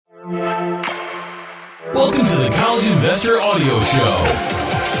Welcome to the College Investor Audio Show,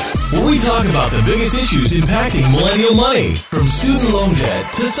 where we talk about the biggest issues impacting millennial money, from student loan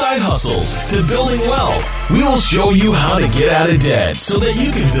debt to side hustles to building wealth. We will show you how to get out of debt so that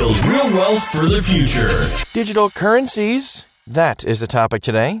you can build real wealth for the future. Digital currencies. That is the topic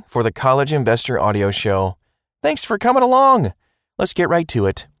today for the College Investor Audio Show. Thanks for coming along. Let's get right to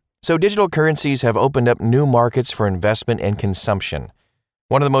it. So digital currencies have opened up new markets for investment and consumption.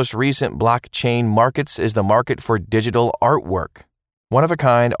 One of the most recent blockchain markets is the market for digital artwork.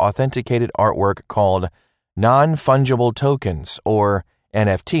 One-of-a-kind authenticated artwork called Non-fungible tokens, or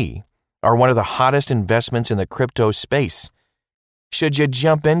NFT, are one of the hottest investments in the crypto space. Should you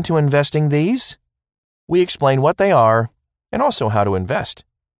jump into investing these? We explain what they are and also how to invest.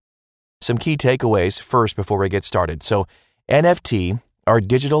 Some key takeaways first before we get started. So NFT are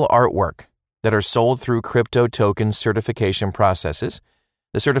digital artwork that are sold through crypto token certification processes.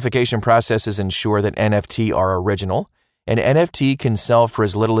 The certification processes ensure that NFT are original. An NFT can sell for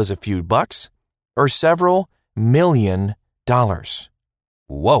as little as a few bucks or several $1 million.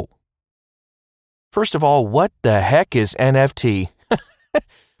 Whoa. First of all, what the heck is NFT?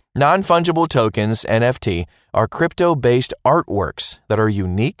 Non-fungible tokens, NFT, are crypto-based artworks that are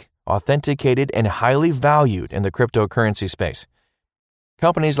unique, authenticated, and highly valued in the cryptocurrency space.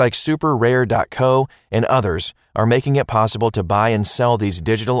 Companies like SuperRare.co and others are making it possible to buy and sell these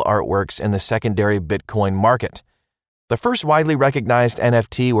digital artworks in the secondary Bitcoin market. The first widely recognized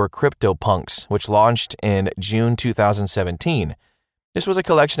NFT were CryptoPunks, which launched in June 2017. This was a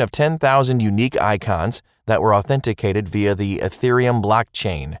collection of 10,000 unique icons that were authenticated via the Ethereum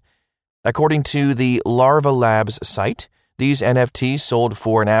blockchain. According to the Larva Labs site, these NFTs sold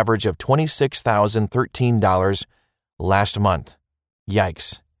for an average of $26,013 last month.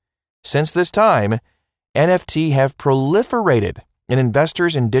 Yikes. Since this time, NFT have proliferated, and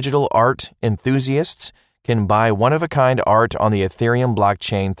investors and digital art enthusiasts can buy one-of-a-kind art on the Ethereum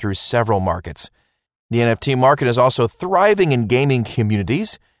blockchain through several markets. The NFT market is also thriving in gaming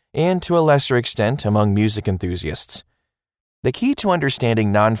communities and, to a lesser extent, among music enthusiasts. The key to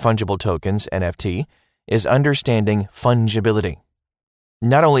understanding non-fungible tokens, NFT, is understanding fungibility.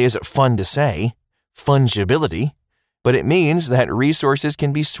 Not only is it fun to say, fungibility, but it means that resources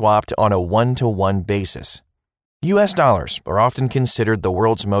can be swapped on a one-to-one basis. U.S. dollars are often considered the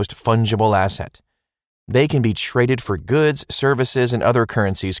world's most fungible asset. They can be traded for goods, services, and other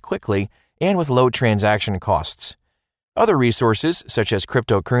currencies quickly and with low transaction costs. Other resources, such as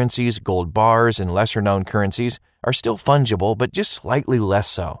cryptocurrencies, gold bars, and lesser-known currencies, are still fungible, but just slightly less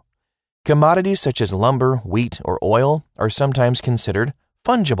so. Commodities such as lumber, wheat, or oil are sometimes considered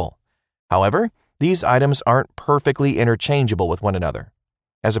fungible. However, these items aren't perfectly interchangeable with one another,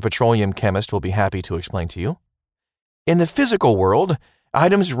 as a petroleum chemist will be happy to explain to you. In the physical world,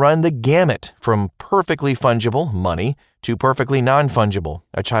 items run the gamut from perfectly fungible, money, to perfectly non-fungible,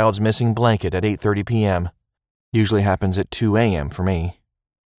 a child's missing blanket at 8:30 p.m. Usually happens at 2 a.m. for me.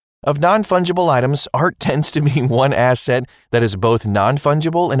 Of non-fungible items, art tends to be one asset that is both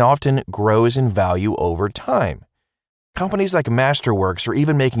non-fungible and often grows in value over time. Companies like Masterworks are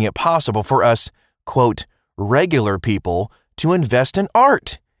even making it possible for us, quote, regular people to invest in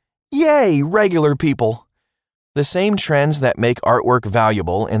art. Yay, regular people! The same trends that make artwork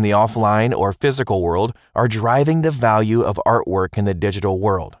valuable in the offline or physical world are driving the value of artwork in the digital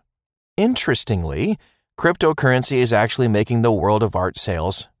world. Interestingly, cryptocurrency is actually making the world of art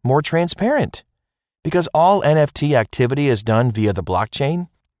sales more transparent. Because all NFT activity is done via the blockchain,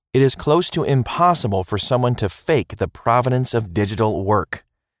 it is close to impossible for someone to fake the provenance of digital work.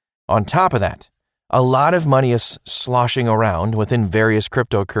 On top of that, a lot of money is sloshing around within various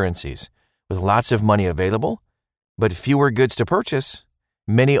cryptocurrencies. With lots of money available, but fewer goods to purchase,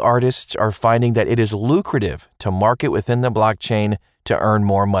 many artists are finding that it is lucrative to market within the blockchain to earn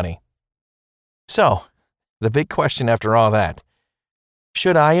more money. So, the big question after all that,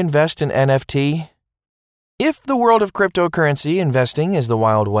 should I invest in NFT? If the world of cryptocurrency investing is the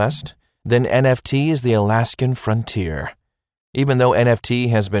Wild West, then NFT is the Alaskan frontier. Even though NFT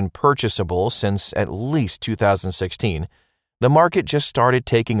has been purchasable since at least 2016, the market just started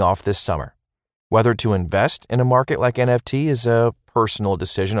taking off this summer. Whether to invest in a market like NFT is a personal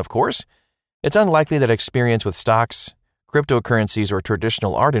decision, of course. It's unlikely that experience with stocks, cryptocurrencies, or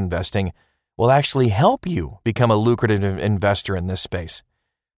traditional art investing will actually help you become a lucrative investor in this space.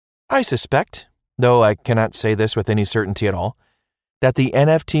 I suspect, though I cannot say this with any certainty at all, that the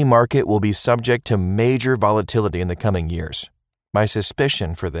NFT market will be subject to major volatility in the coming years. My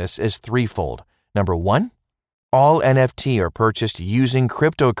suspicion for this is threefold. Number one, all NFT are purchased using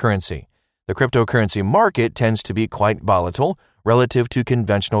cryptocurrency. The cryptocurrency market tends to be quite volatile relative to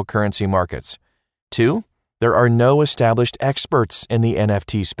conventional currency markets. 2, there are no established experts in the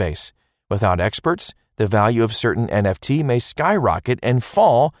NFT space. Without experts, the value of certain NFT may skyrocket and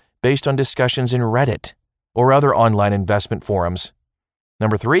fall based on discussions in Reddit or other online investment forums.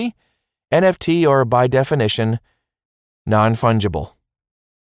 Number 3, NFT are by definition non-fungible.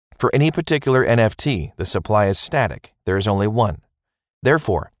 For any particular NFT, the supply is static. There is only one.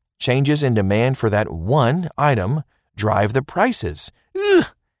 Therefore, changes in demand for that one item drive the prices. Ugh!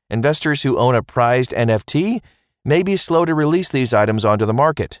 Investors who own a prized NFT may be slow to release these items onto the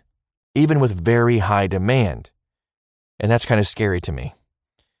market, even with very high demand. And that's kind of scary to me.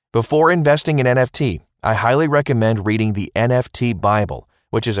 Before investing in NFT, I highly recommend reading the NFT Bible,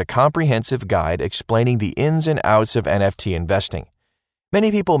 which is a comprehensive guide explaining the ins and outs of NFT investing.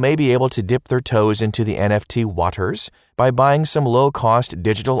 Many people may be able to dip their toes into the NFT waters by buying some low-cost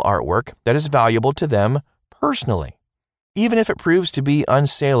digital artwork that is valuable to them personally. Even if it proves to be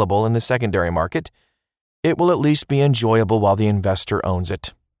unsaleable in the secondary market, it will at least be enjoyable while the investor owns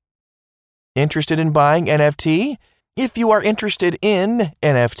it. Interested in buying NFT? If you are interested in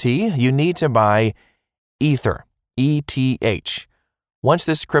NFT, you need to buy Ether, ETH. Once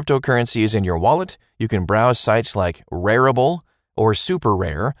this cryptocurrency is in your wallet, you can browse sites like Rarible or Super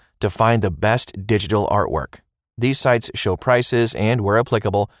Rare to find the best digital artwork. These sites show prices and, where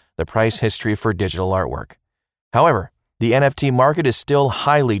applicable, the price history for digital artwork. However, the NFT market is still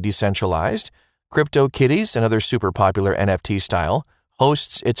highly decentralized. CryptoKitties, another super popular NFT style,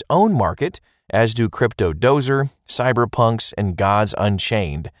 hosts its own market, as do CryptoDozer, Cyberpunks, and Gods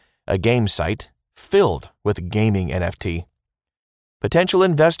Unchained, a game site filled with gaming NFT. Potential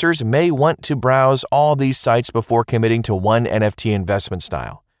investors may want to browse all these sites before committing to one NFT investment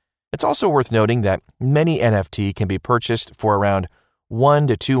style. It's also worth noting that many NFT can be purchased for around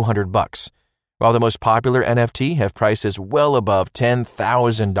 $100 to $200, while the most popular NFT have prices well above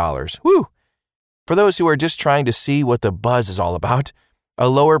 $10,000. Woo! For those who are just trying to see what the buzz is all about, a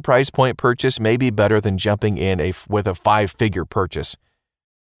lower price point purchase may be better than jumping in with a 5-figure purchase.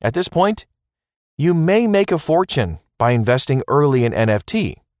 At this point, you may make a fortune by investing early in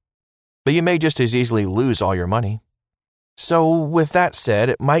NFT, but you may just as easily lose all your money. So with that said,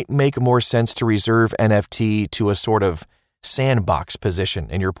 it might make more sense to reserve NFT to a sort of sandbox position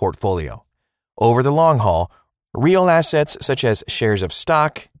in your portfolio. Over the long haul, real assets such as shares of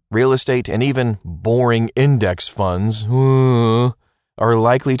stock, real estate, and even boring index funds are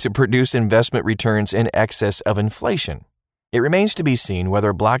likely to produce investment returns in excess of inflation. It remains to be seen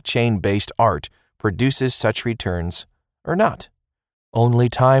whether blockchain-based art produces such returns or not. Only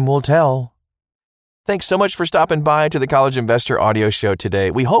time will tell. Thanks so much for stopping by to the College Investor Audio Show today.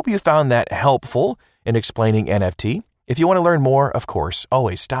 We hope you found that helpful in explaining NFT. If you want to learn more, of course,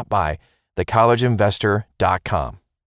 always stop by thecollegeinvestor.com.